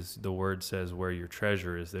know, because the word says where your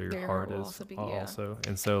treasure is, there your heart is also.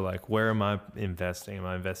 And so like, where am I investing? Am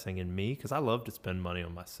I investing in me? Because I love to spend money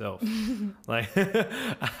on myself. Like,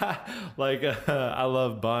 I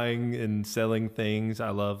love buying and selling things. I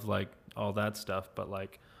love like all that stuff. But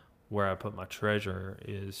like, where I put my treasure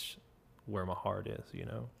is where my heart is, you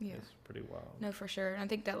know. Yeah, it's pretty wild. No, for sure. And I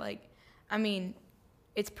think that like, I mean,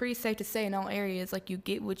 it's pretty safe to say in all areas, like, you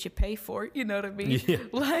get what you pay for, you know what I mean? Yeah.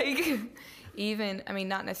 Like, even, I mean,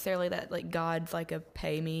 not necessarily that like God's like a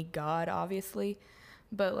pay me God, obviously,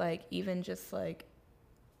 but like, even just like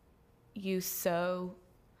you sow,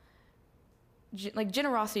 like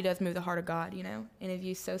generosity does move the heart of God, you know. And if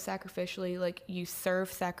you sow sacrificially, like you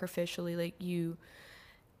serve sacrificially, like you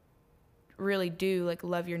really do like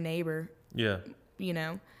love your neighbor, yeah, you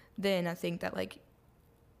know, then I think that like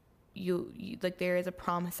you like there is a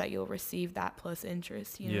promise that you'll receive that plus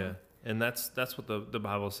interest, you know? Yeah. And that's what the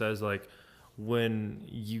Bible says. Like, when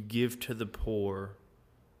you give to the poor,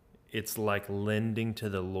 it's like lending to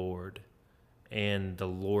the Lord, and the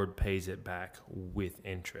Lord pays it back with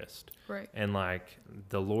interest. Right. And like,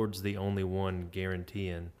 the Lord's the only one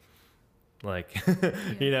guaranteeing, like,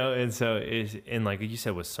 you know. And so and like you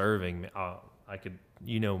said with serving, I could,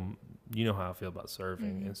 you know how I feel about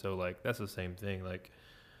serving. Mm-hmm. And so like, that's the same thing. Like,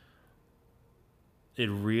 it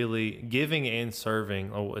really, giving and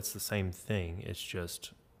serving, it's the same thing. It's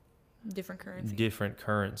just different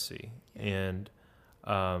currency. Yeah. And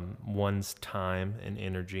one's time and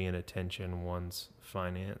energy and attention, one's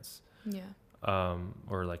finance. Yeah.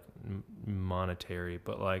 Or like monetary,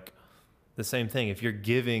 but like the same thing. If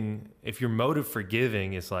your motive for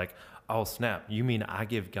giving is like, oh snap, you mean I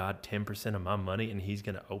give God 10% of my money and He's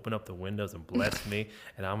going to open up the windows and bless me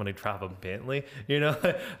and I'm going to drive a Bentley, you know?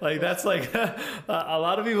 Like, that's like, a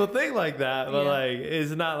lot of people think like that, but like,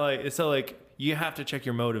 it's not like, so like, you have to check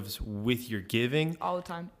your motives with your giving all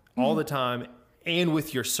the time, and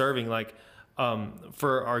with your serving. Like,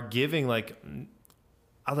 for our giving, like,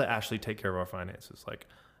 I'll let Ashley take care of our finances. Like,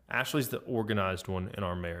 Ashley's the organized one in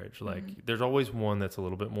our marriage. Like, there's always one that's a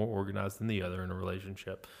little bit more organized than the other in a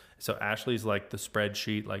relationship. So Ashley's like the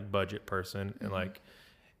spreadsheet, like budget person. And like,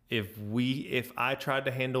 if I tried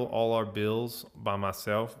to handle all our bills by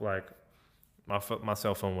myself, like my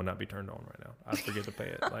cell phone would not be turned on right now. I'd forget to pay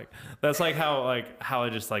it. Like, that's like how I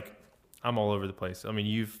just like, I'm all over the place. I mean,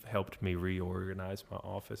 you've helped me reorganize my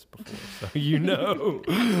office before, so you know.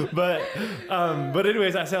 But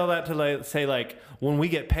anyways, I say all that to like, say like, when we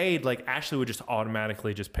get paid, like Ashley would just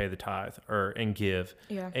automatically just pay the tithe and give,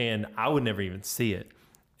 and I would never even see it.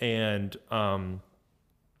 And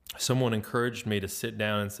someone encouraged me to sit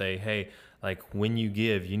down and say, hey, like, when you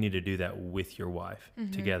give, you need to do that with your wife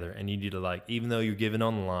together. And you need to, like, even though you're giving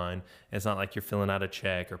online, it's not like you're filling out a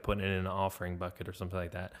check or putting it in an offering bucket or something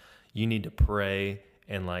like that. You need to pray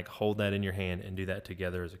and like hold that in your hand and do that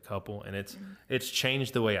together as a couple. And it's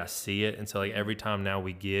changed the way I see it. And so like, every time now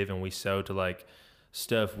we give and we sow to like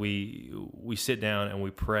stuff, we sit down and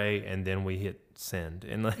we pray and then we hit send,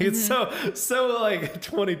 and like it's so like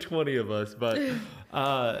 2020 of us. But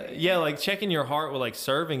yeah, like checking your heart with like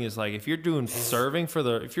serving is like if you're serving for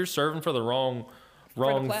the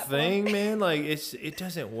wrong thing, man, like it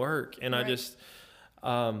doesn't work. And right.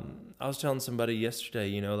 I was telling somebody yesterday,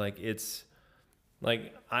 you know, like it's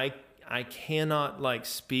like I cannot like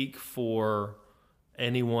speak for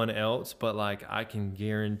anyone else, but like I can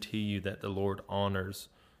guarantee you that the Lord honors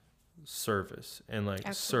service and like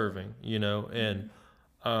Absolutely. Serving, you know, and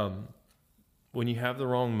when you have the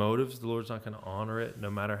wrong motives, the Lord's not going to honor it, no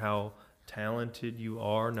matter how talented you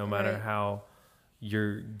are, no matter right. how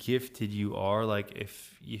you're gifted you are. Like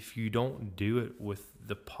if you don't do it with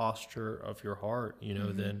the posture of your heart, you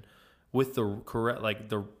know, then with the correct, like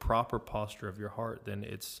the proper posture of your heart, then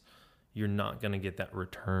you're not going to get that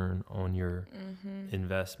return on your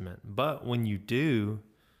investment. But when you do,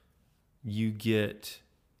 you get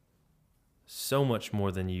so much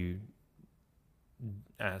more than you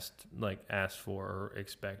asked for or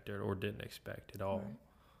expected or didn't expect at all. Right.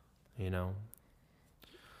 You know?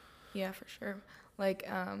 Yeah, for sure. Like,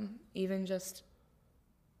 even just,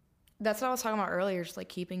 that's what I was talking about earlier, just like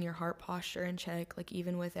keeping your heart posture in check, like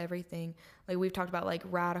even with everything. Like we've talked about like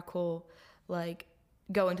radical, like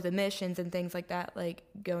going to the missions and things like that, like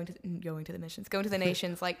going to the missions, going to the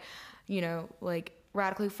nations, like, you know, like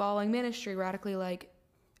radically following ministry,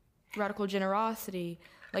 radical generosity,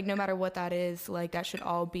 like no matter what that is, like that should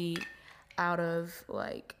all be out of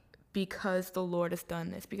like, because the Lord has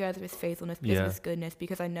done this, because of his faithfulness, because of his goodness,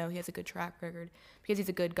 because I know he has a good track record, because he's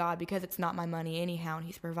a good God, because it's not my money anyhow and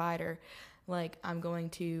he's a provider. Like I'm going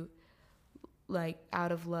to, like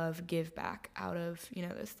out of love, give back, out of, you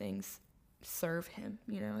know, those things, serve him.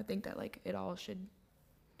 You know, I think that like it all should,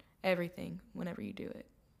 everything, whenever you do it,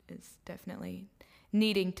 is definitely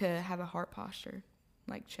needing to have a heart posture,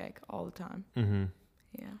 like check all the time.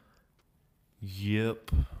 Yeah.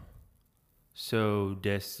 Yep. So,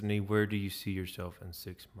 Destiny, where do you see yourself in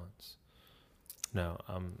 6 months? No,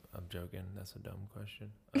 I'm joking. That's a dumb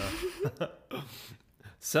question.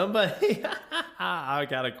 Somebody, I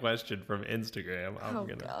got a question from Instagram.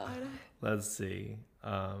 God. Let's see.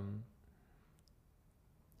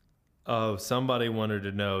 Somebody wanted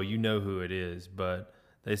to know, you know who it is, but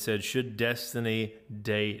they said, should Destiny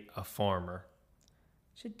date a farmer?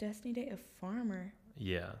 Should Destiny date a farmer?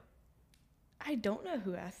 Yeah. I don't know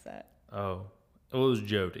who asked that. Oh, well, it was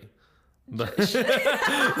Jody. But should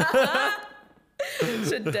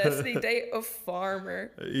Destiny date a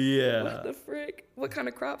farmer? Yeah. What the frick? What kind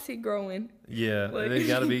of crops he growing? Yeah, like, they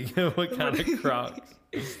gotta be what kind of Crocs?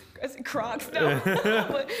 Is it Crocs?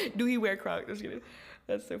 No. Do he wear Crocs? Just kidding.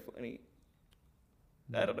 That's so funny.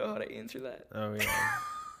 I don't know how to answer that. Oh yeah.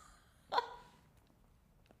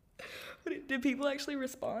 Did people actually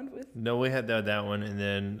respond with? No, we had that one, and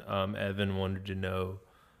then Evan wanted to know,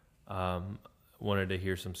 wanted to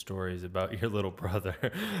hear some stories about your little brother.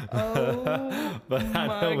 Oh, but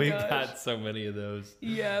I know we got so many of those.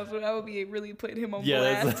 Yeah, but I would be really putting him on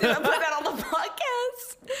blast. I put that on the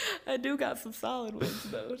podcast. I do got some solid ones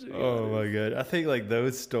though. Oh my god, I think like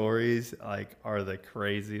those stories like are the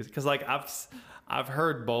craziest because like I've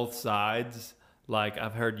heard both sides. Like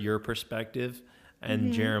I've heard your perspective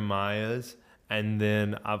and Jeremiah's, and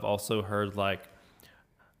then I've also heard like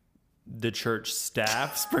the church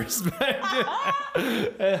staff's perspective.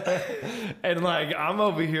 And like I'm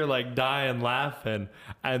over here like dying laughing,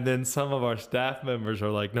 and then some of our staff members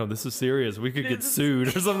are like, no, this is serious, we could get sued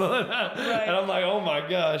or something like that. Right. And I'm like, oh my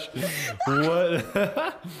gosh, what?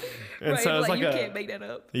 And right, so it's like you can't make that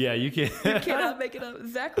up. Yeah, you can't. You cannot make it up.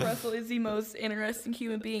 Zach Russell is the most interesting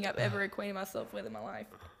human being I've ever acquainted myself with in my life.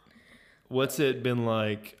 What's it been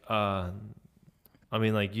like? I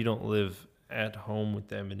mean, like you don't live at home with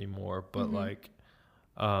them anymore, but like,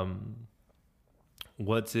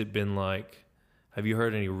 what's it been like? Have you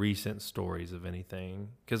heard any recent stories of anything?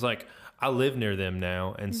 Because like I live near them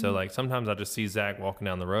now, and so like sometimes I just see Zach walking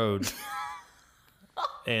down the road.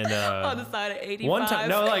 And on the side of 85. One time,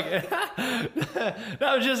 no, like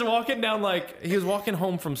I was just walking down, like he was walking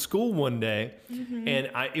home from school one day,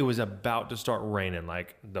 and it was about to start raining,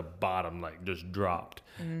 like the bottom like just dropped,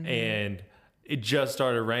 and it just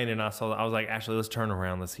started raining. I was like, Ashley, let's turn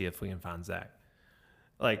around, let's see if we can find Zach.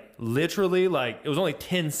 Like literally, like it was only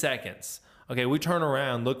 10 seconds. Okay, we turn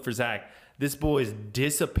around, look for Zach. This boy's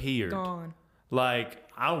disappeared. Gone. Like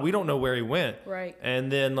we don't know where he went. Right.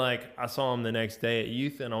 And then like I saw him the next day at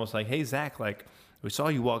youth, and I was like, hey Zach, like we saw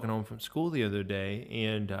you walking home from school the other day,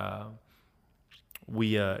 and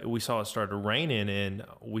we saw it started raining, and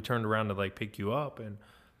we turned around to like pick you up, and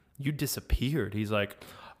you disappeared. He's like,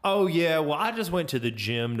 Oh yeah, well I just went to the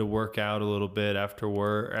gym to work out a little bit after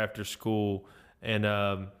work, after school, and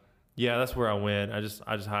yeah, that's where I went. I just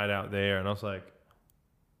hide out there, and I was like,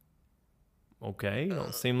 okay, you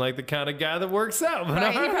don't seem like the kind of guy that works out. But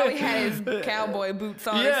Right, he probably had his cowboy boots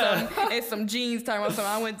on or something, and some jeans talking about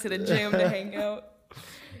something. I went to the gym to hang out.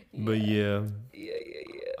 But yeah.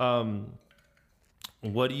 Yeah.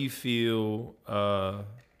 What do you feel? I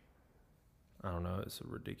don't know. It's a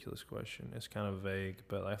ridiculous question. It's kind of vague,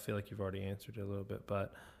 but I feel like you've already answered it a little bit.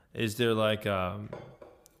 But is there like a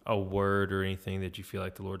word or anything that you feel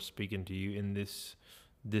like the Lord's speaking to you in this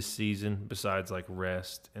season besides like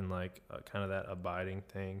rest and like kind of that abiding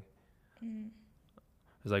thing?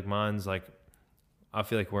 It's like mine's like, I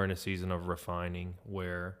feel like we're in a season of refining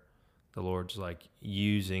where the Lord's like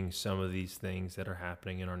using some of these things that are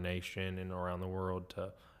happening in our nation and around the world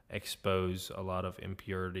to expose a lot of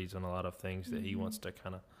impurities and a lot of things that he wants to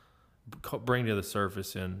kind of bring to the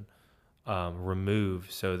surface and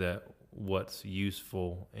remove, so that what's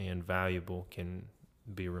useful and valuable can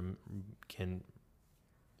be can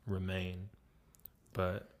remain.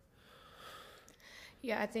 But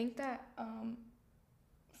Yeah, I think that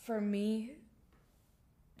for me,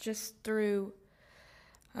 just through,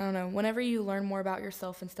 I don't know, whenever you learn more about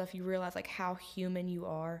yourself and stuff, you realize like how human you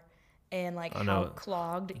are and like how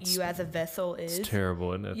clogged you as a vessel is. It's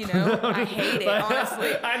terrible, isn't it? You know, I hate it,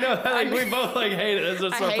 honestly. I know, like, we both like hate it. It's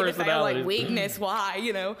just our I hate personality. like weakness, why,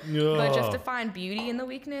 you know? Yeah. But just to find beauty in the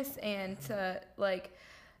weakness and to like,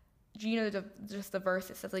 you know, just the verse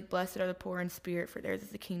that says like, blessed are the poor in spirit, for theirs is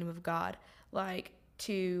the kingdom of God. Like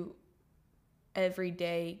to every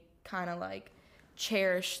day kind of like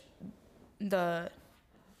cherish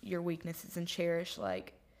your weaknesses and cherish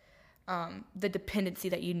like the dependency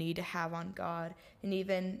that you need to have on God, and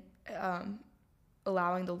even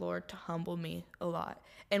allowing the Lord to humble me a lot,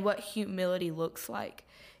 and what humility looks like.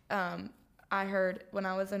 I heard when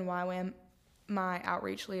I was in YWAM, my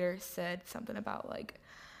outreach leader said something about like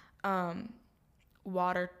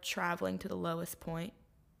water traveling to the lowest point,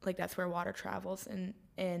 like that's where water travels,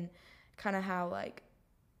 and kind of how like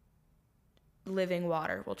living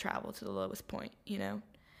water will travel to the lowest point, you know?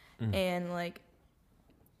 And like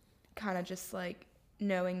kind of just like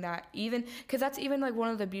knowing that, even because that's even like one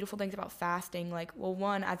of the beautiful things about fasting. Like, well,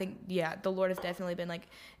 one, I think, yeah, the Lord has definitely been like,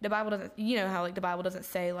 the Bible doesn't, you know how like the Bible doesn't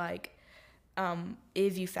say like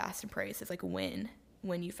if you fast and pray, it says like when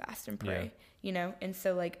you fast and pray, you know? And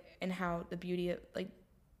so like, and how the beauty of like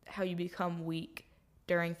how you become weak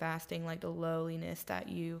during fasting, like the lowliness that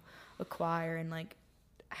you acquire, and like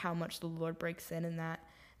how much the Lord breaks in that.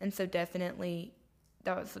 And so definitely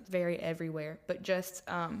that was very everywhere, but just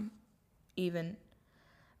even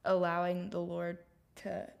allowing the Lord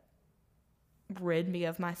to rid me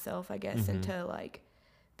of myself, I guess, and to like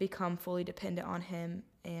become fully dependent on him,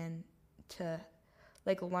 and to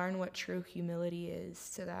like learn what true humility is,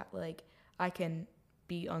 so that like I can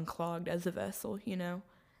be unclogged as a vessel, you know,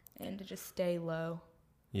 and to just stay low.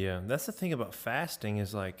 Yeah, that's the thing about fasting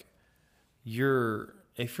is like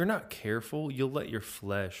if you're not careful, you'll let your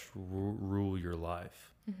flesh rule your life.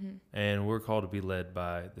 And we're called to be led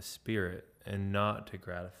by the Spirit and not to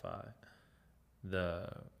gratify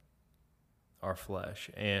our flesh.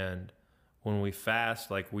 And when we fast,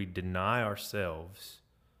 like we deny ourselves,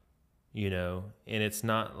 you know, and it's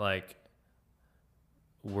not like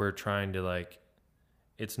we're trying to like,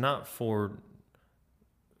 it's not for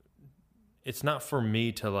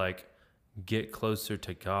me to like get closer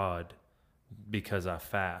to God because I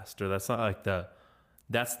fast, or that's not like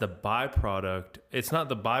that's the byproduct. It's not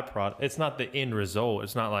the byproduct. It's not the end result.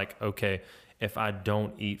 It's not like, okay, if I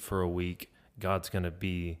don't eat for a week, God's going to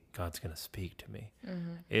speak to me.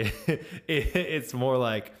 It's more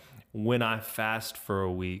like when I fast for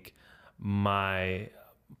a week,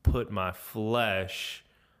 put my flesh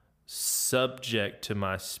subject to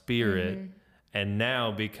my spirit. And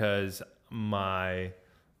now because my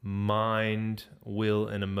mind, will,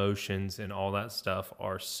 and emotions and all that stuff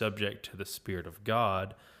are subject to the Spirit of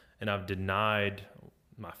God, and I've denied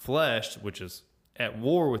my flesh, which is at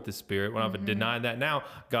war with the Spirit, when I've denied that, now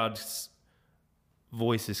God's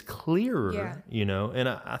voice is clearer, you know? And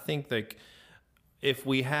I think like if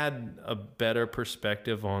we had a better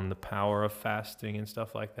perspective on the power of fasting and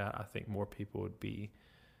stuff like that, I think more people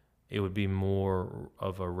it would be more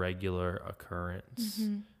of a regular occurrence,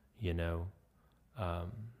 you know?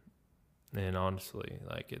 And honestly,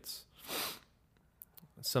 like it's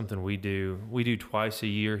something we do twice a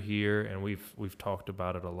year here, and we've talked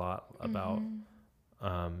about it a lot about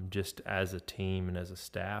just as a team and as a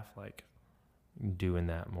staff, like doing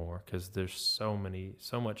that more, because there's so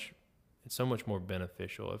much it's so much more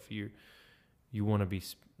beneficial if you want to be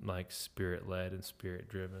like spirit led and spirit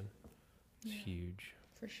driven. It's Yeah. huge.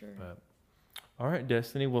 For sure. But all right,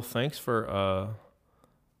 Destiny. Well, thanks for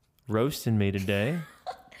roasting me today.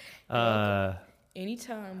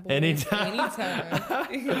 Anytime, boy. Anytime.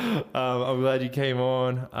 Anytime. I'm glad you came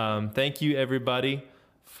on. Thank you, everybody,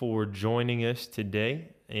 for joining us today,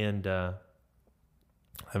 and have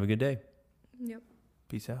a good day. Yep.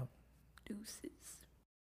 Peace out. Deuces.